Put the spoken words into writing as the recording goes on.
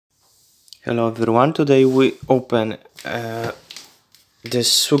Hello everyone, today we open the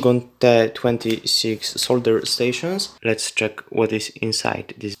Sugon T26 solder stations. Let's check what is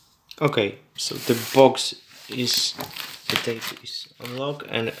inside this. Okay, so the box is, the tape is unlocked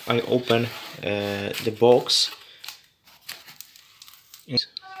and I open the box.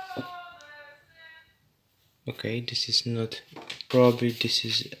 Okay, this is not, probably this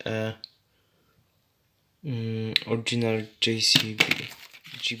is original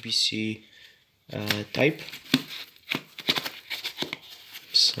GBC type.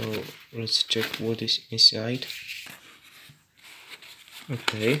 So let's check what is inside.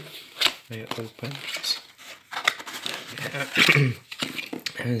 Okay, I open it.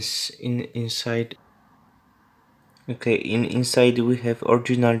 As inside. Okay, inside we have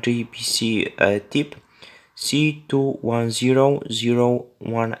original JBC tip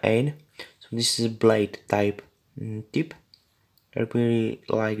C210018. So this is blade type tip. I really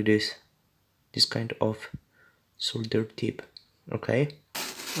like this kind of solder tip. Okay.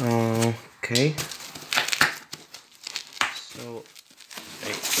 Okay. So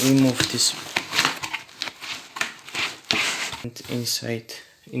I remove this. And inside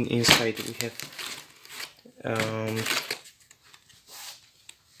we have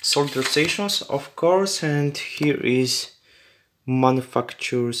solder stations, of course, and here is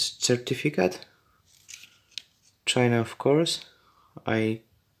manufacturer's certificate, China, of course. I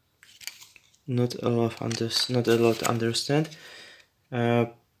not a lot understand.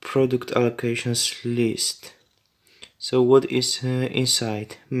 Product allocations list. So what is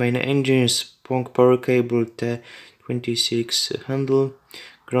inside? Main engine, Spong power cable, T26 handle,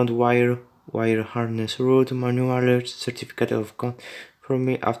 ground wire, wire harness root, manual, certificate of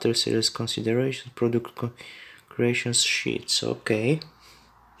conformity, after sales consideration, product creations sheets. Okay,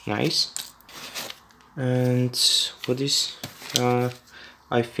 nice. And what is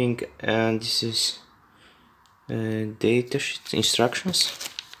I think this is data sheet, instructions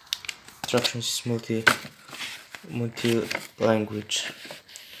is multi-language.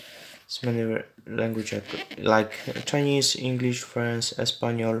 It's many language like Chinese, English, French,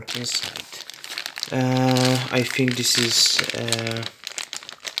 Espanol inside. I think this is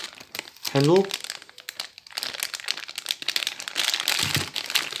handle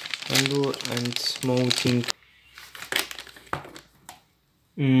and mounting.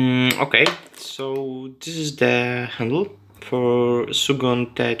 Okay, so this is the handle for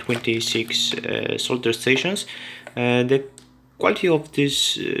Sugon T26 solder stations. The quality of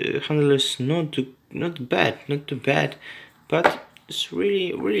this handle is not too bad, but it's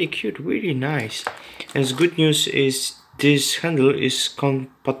really cute, really nice. And the good news is this handle is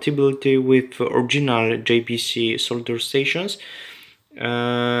compatibility with original JBC solder stations.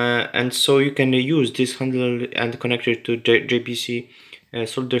 And so you can use this handle and connect it to JBC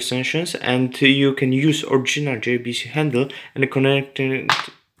solder stations, and you can use original JBC handle and connect it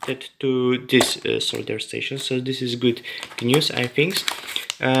to this solder station. So this is good news, I think.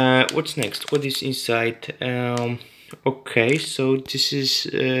 What's next? What is inside? Okay, so this is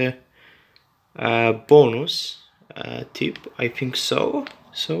a bonus tip, I think so.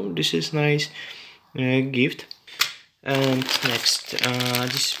 So this is nice gift. And next,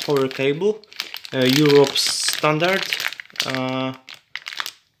 this is power cable, Europe standard.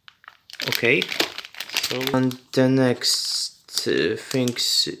 Okay, so and the next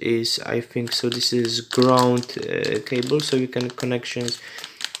things is, I think so, this is ground cable, so you can connect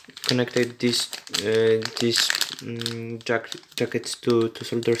this jackets to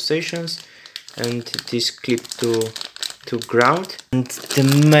solder stations, and this clip to ground. And the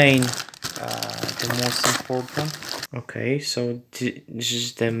main the most important. Okay, so this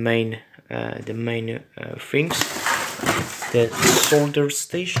is the main things, the solder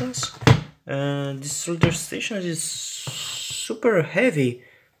stations. This solder station is super heavy.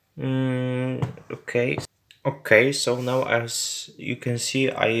 Okay, so now, as you can see,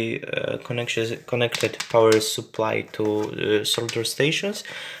 I connected power supply to solder stations,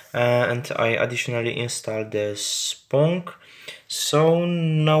 and I additionally installed the Spong. So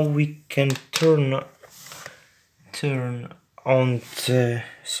now we can turn on the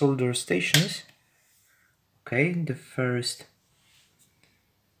solder stations. Okay, the first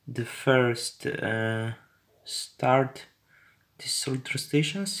start the solder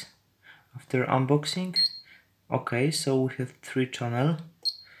stations after unboxing. Okay, so we have 3 channel,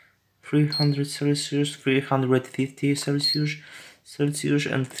 300 Celsius, 350 Celsius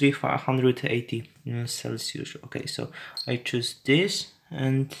and 380 Celsius. Okay, so I choose this,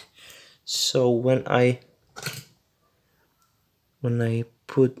 and so when I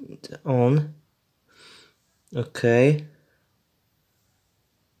put on, okay,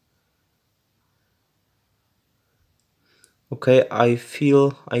 Okay, I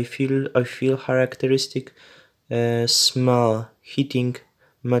feel characteristic smell, heating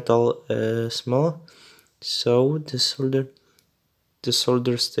metal smell. So the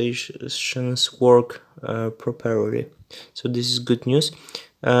solder stations work properly. So this is good news.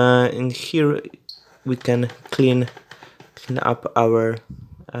 And here we can clean up our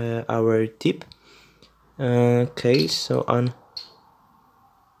tip. Okay,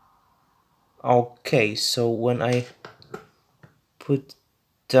 so when I put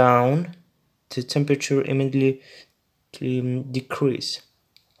down, the temperature immediately decrease.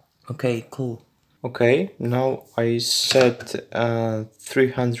 Okay, cool. Okay, now I set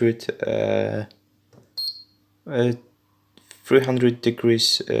 300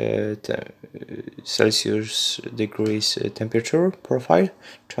 degrees Celsius degrees temperature profile,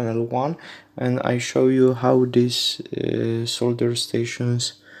 channel 1, and I show you how these solder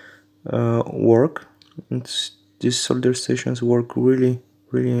stations work. These solder stations work really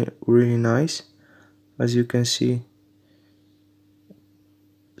nice. As you can see,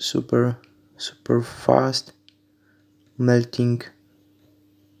 super fast melting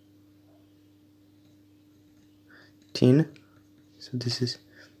tin. So this is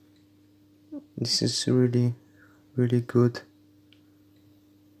really good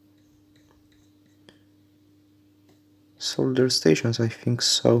solder stations, I think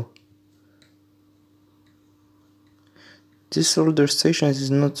so. This solder station is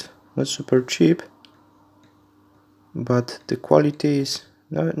not super cheap, but the quality is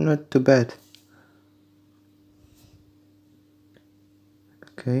not too bad.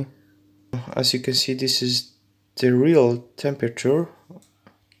 Okay, as you can see, this is the real temperature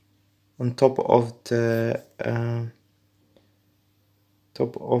on top of the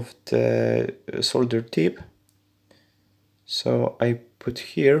solder tip. So I put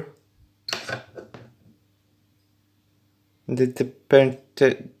here the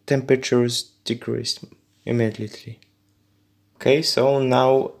temperatures decreased immediately. Okay, so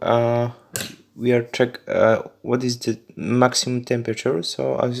now we are check what is the maximum temperature.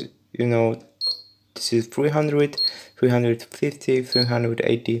 So as you know, this is 300, 350,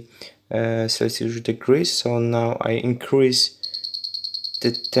 380 Celsius degrees. So now I increase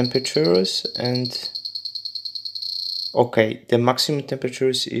the temperatures, and okay, the maximum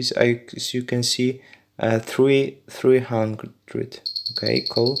temperatures is, as you can see, 300. Okay,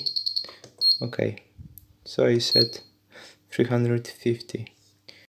 cool. Okay, so I said 350.